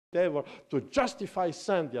endeavor to justify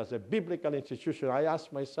Sunday as a biblical institution, I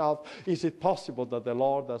ask myself, is it possible that the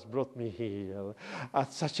Lord has brought me here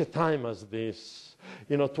at such a time as this?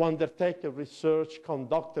 You know, to undertake a research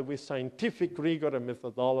conducted with scientific rigor and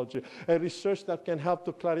methodology, a research that can help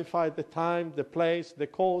to clarify the time, the place, the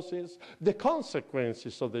causes, the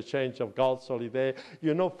consequences of the change of God's holiday.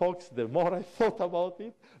 You know, folks, the more I thought about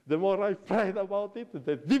it, the more I prayed about it,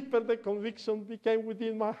 the deeper the conviction became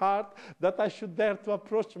within my heart that I should dare to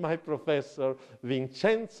approach my professor,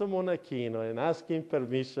 Vincenzo Monachino, and ask him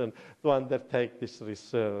permission to undertake this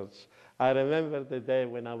research. I remember the day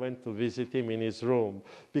when I went to visit him in his room,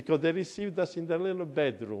 because they received us in their little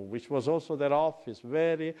bedroom, which was also their office,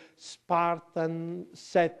 very Spartan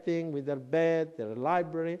setting with their bed, their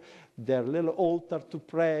library, their little altar to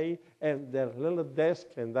pray, and their little desk.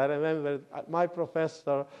 And I remember my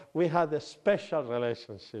professor, we had a special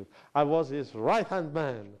relationship. I was his right-hand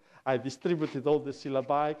man. I distributed all the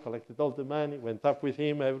syllabi, collected all the money, went up with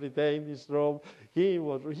him every day in his room. He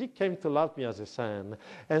came to love me as a son.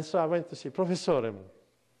 And so I went to say, Professor,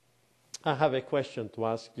 I have a question to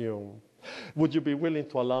ask you. Would you be willing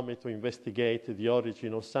to allow me to investigate the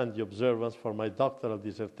origin of Sunday observance for my doctoral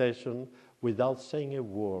dissertation? Without saying a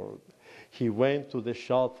word, he went to the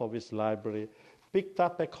shelf of his library, picked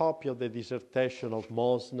up a copy of the dissertation of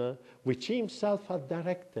Mosna, which he himself had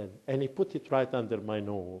directed, and he put it right under my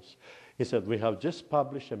nose. He said, we have just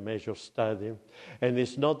published a major study, and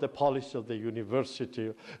it's not the policy of the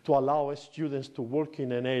university to allow students to work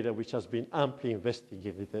in an area which has been amply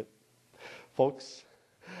investigated. Folks,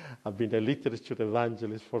 I've been a literature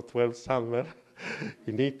evangelist for 12 summers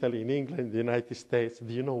in Italy, in England, the United States.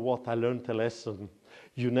 Do you know what? I learned a lesson.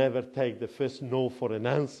 You never take the first no for an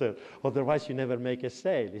answer. Otherwise, you never make a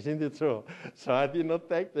sale. Isn't it true? So I did not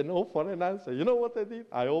take the no for an answer. You know what I did?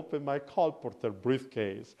 I opened my colporteur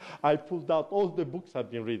briefcase. I pulled out all the books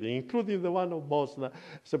I've been reading, including the one of Mosna. I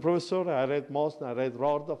said, Professor, I read Mosna, I read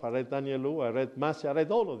Rordorf, I read Danielou, I read Massi, I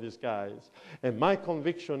read all of these guys. And my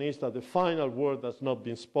conviction is that the final word has not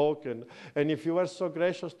been spoken. And if you were so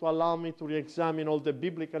gracious to allow me to re-examine all the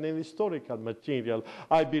biblical and historical material,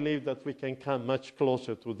 I believe that we can come much closer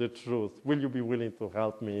to the truth. Will you be willing to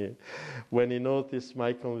help me? When he noticed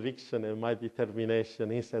my conviction and my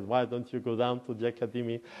determination, he said, why don't you go down to the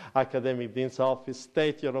academic dean's office,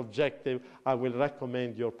 state your objective, I will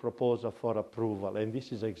recommend your proposal for approval. And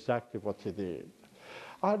this is exactly what he did.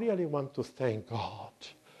 I really want to thank God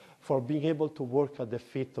for being able to work at the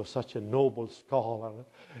feet of such a noble scholar,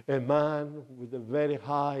 a man with a very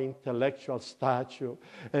high intellectual stature,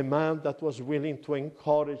 a man that was willing to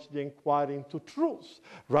encourage the inquiry into truth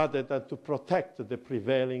rather than to protect the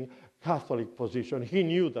prevailing Catholic position. He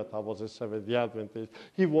knew that I was a Seventh-day Adventist.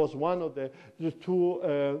 He was one of the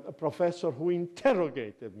two professors who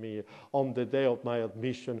interrogated me on the day of my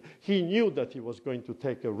admission. He knew that he was going to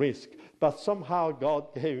take a risk, but somehow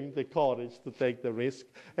God gave him the courage to take the risk.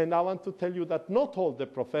 And I want to tell you that not all the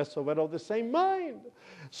professors were of the same mind.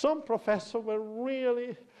 Some professors were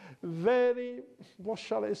really very, what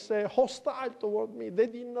shall I say, hostile toward me. They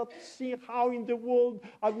did not see how in the world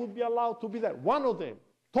I would be allowed to be there. One of them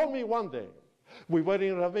told me one day, we were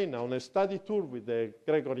in Ravenna on a study tour with the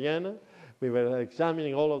Gregoriana. We were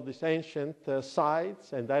examining all of these ancient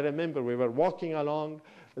sites, and I remember we were walking along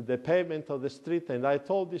the pavement of the street, and I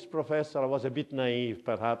told this professor, I was a bit naive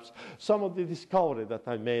perhaps, some of the discovery that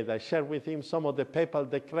I made. I shared with him some of the papal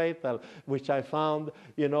decretal which I found,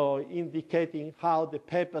 you know, indicating how the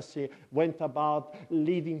papacy went about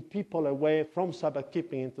leading people away from Sabbath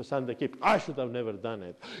keeping into Sunday keeping. I should have never done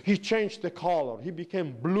it. He changed the color. He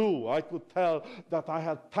became blue. I could tell that I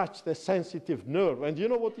had touched a sensitive nerve. And you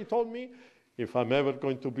know what he told me? If I'm ever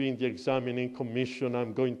going to be in the examining commission,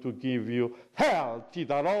 I'm going to give you hell, ti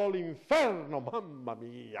darò l'inferno, mamma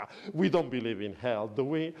mia. We don't believe in hell, do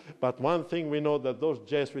we? But one thing we know, that those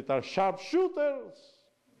Jesuits are sharpshooters.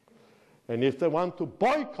 And if they want to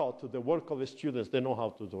boycott the work of the students, they know how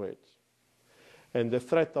to do it. And the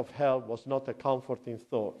threat of hell was not a comforting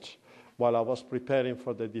thought while I was preparing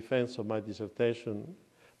for the defense of my dissertation.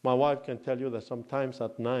 My wife can tell you that sometimes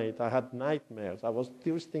at night I had nightmares. I was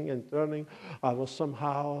twisting and turning. I was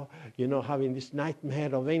somehow, you know, having this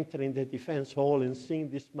nightmare of entering the defense hall and seeing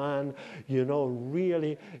this man, you know,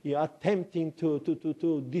 really attempting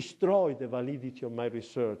to destroy the validity of my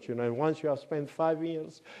research. You know, and once you have spent 5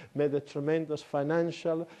 years, made a tremendous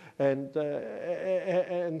financial and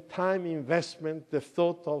time investment, the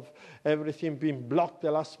thought of everything being blocked the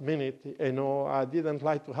last minute, you know, I didn't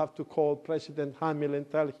like to have to call President Hamill and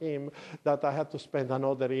tell him that I had to spend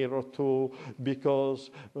another year or two because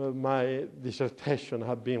my dissertation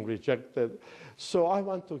had been rejected. So I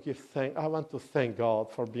want to thank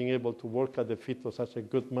God for being able to work at the feet of such a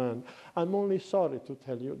good man. I'm only sorry to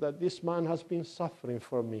tell you that this man has been suffering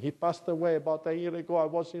for me. He passed away about a year ago. I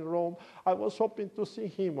was in Rome. I was hoping to see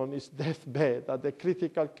him on his deathbed at the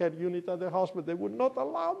critical care unit at the hospital. They would not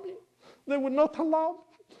allow me. They would not allow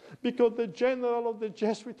me because the general of the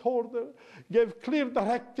Jesuit order gave clear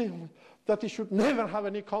directive that he should never have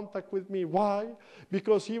any contact with me. Why?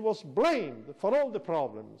 Because he was blamed for all the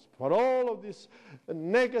problems, for all of this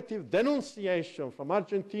negative denunciation from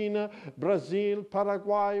Argentina, Brazil,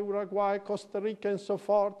 Paraguay, Uruguay, Costa Rica, and so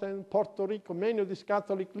forth, and Puerto Rico. Many of these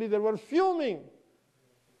Catholic leaders were fuming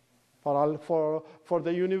for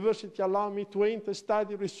the university allowing me to enter,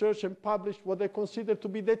 study, research, and publish what they considered to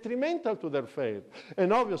be detrimental to their faith.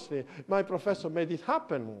 And obviously, my professor made it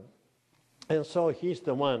happen. And so he's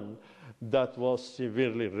the one that was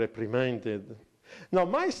severely reprimanded. Now,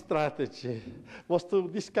 my strategy was to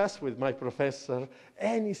discuss with my professor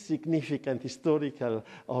any significant historical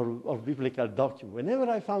or biblical document. Whenever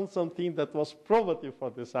I found something that was probative for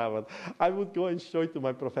the Sabbath, I would go and show it to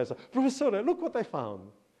my professor. Professor, look what I found.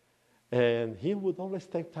 And he would always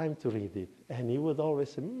take time to read it. And he would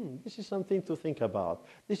always say, this is something to think about.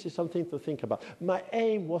 This is something to think about. My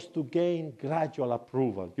aim was to gain gradual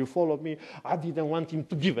approval. You follow me? I didn't want him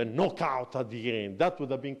to give a knockout at the end. That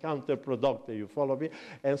would have been counterproductive. You follow me?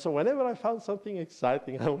 And so whenever I found something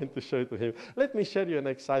exciting, I went to show it to him. Let me share you an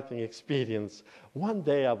exciting experience. One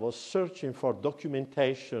day I was searching for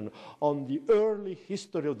documentation on the early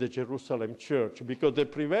history of the Jerusalem church, because the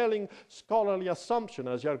prevailing scholarly assumption,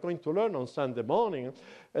 as you are going to learn on Sunday morning,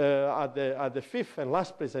 at the fifth and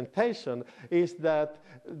last presentation, is that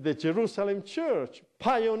the Jerusalem church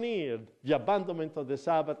pioneered the abandonment of the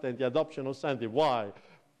Sabbath and the adoption of Sunday. Why?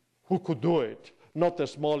 Who could do it? Not a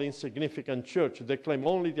small, insignificant church. They claim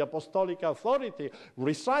only the apostolic authority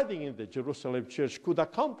residing in the Jerusalem church could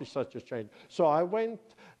accomplish such a change. So I went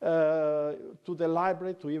to the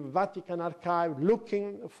library, to the Vatican archive,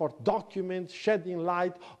 looking for documents shedding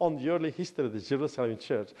light on the early history of the Jerusalem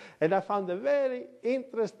church. And I found a very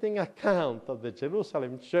interesting account of the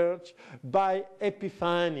Jerusalem church by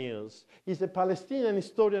Epiphanius. He's a Palestinian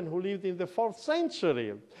historian who lived in the 4th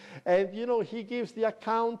century. And, he gives the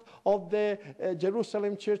account of the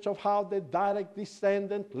Jerusalem church, of how the direct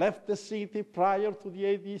descendant left the city prior to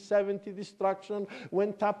the AD 70 destruction,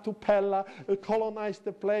 went up to Pella, colonized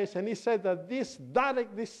the place. And he said that this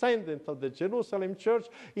direct descendant of the Jerusalem church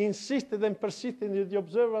insisted and persisted in the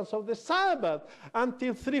observance of the Sabbath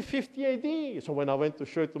until 350 AD. So when I went to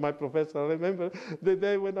show it to my professor, I remember the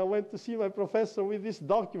day when I went to see my professor with this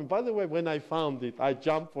document. By the way, when I found it, I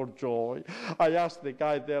jumped for joy. I asked the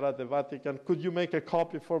guy there at the Vatican, could you make a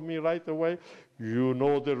copy for me right away? You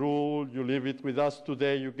know the rule. You leave it with us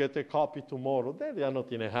today, you get a copy tomorrow. They are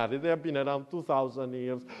not in a hurry. They have been around 2,000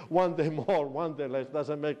 years. One day more, one day less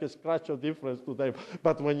doesn't make a scratch of difference to them.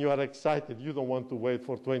 But when you are excited, you don't want to wait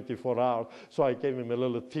for 24 hours. So I gave him a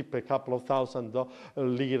little tip, a couple of thousand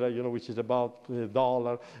lira, which is about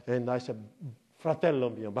 $1. And I said, Fratello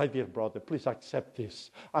mio, my dear brother, please accept this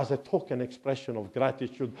as a token expression of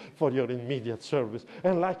gratitude for your immediate service.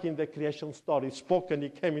 And like in the creation story, spoken,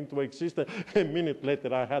 it came into existence. A minute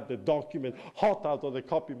later, I had the document hot out of the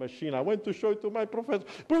copy machine. I went to show it to my professor.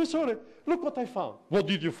 Professor, look what I found. What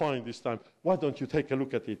did you find this time? Why don't you take a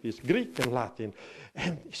look at it? It's Greek and Latin.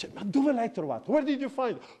 And he said, ma dove l'hai trovato? Where did you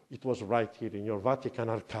find it? It was right here in your Vatican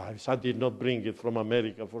archives. I did not bring it from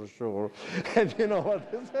America for sure. And you know what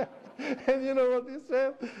he said? And you know what he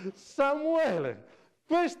said? Samuele,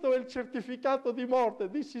 questo è il certificato di morte.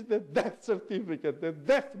 This is the death certificate, the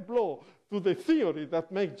death blow to the theory that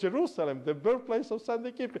makes Jerusalem the birthplace of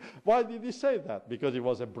Sunday keeping. Why did he say that? Because he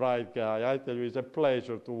was a bright guy. I tell you, it's a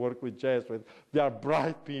pleasure to work with Jesuits. They are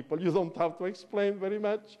bright people. You don't have to explain very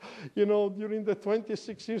much. During the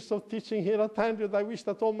 26 years of teaching here at Andrews, I wish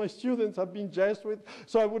that all my students had been Jesuits,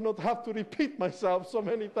 so I would not have to repeat myself so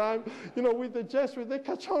many times. With the Jesuits, they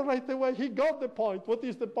catch on right away. He got the point. What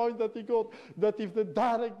is the point that he got? That if the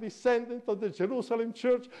direct descendant of the Jerusalem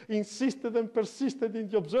church insisted and persisted in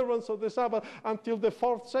the observance of the Sabbath until the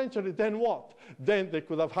 4th century, then what? Then they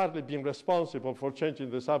could have hardly been responsible for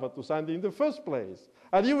changing the Sabbath to Sunday in the first place.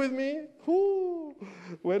 Are you with me? Ooh.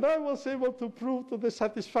 When I was able to prove to the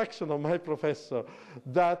satisfaction of my professor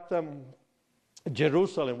that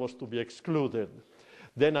Jerusalem was to be excluded,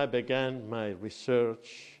 then I began my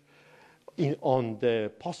research on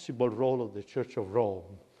the possible role of the Church of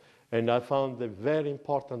Rome And I found a very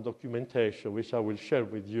important documentation, which I will share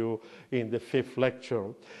with you in the 5th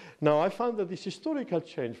lecture. Now, I found that this historical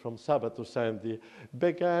change from Sabbath to Sunday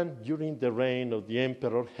began during the reign of the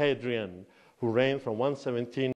Emperor Hadrian, who reigned from 117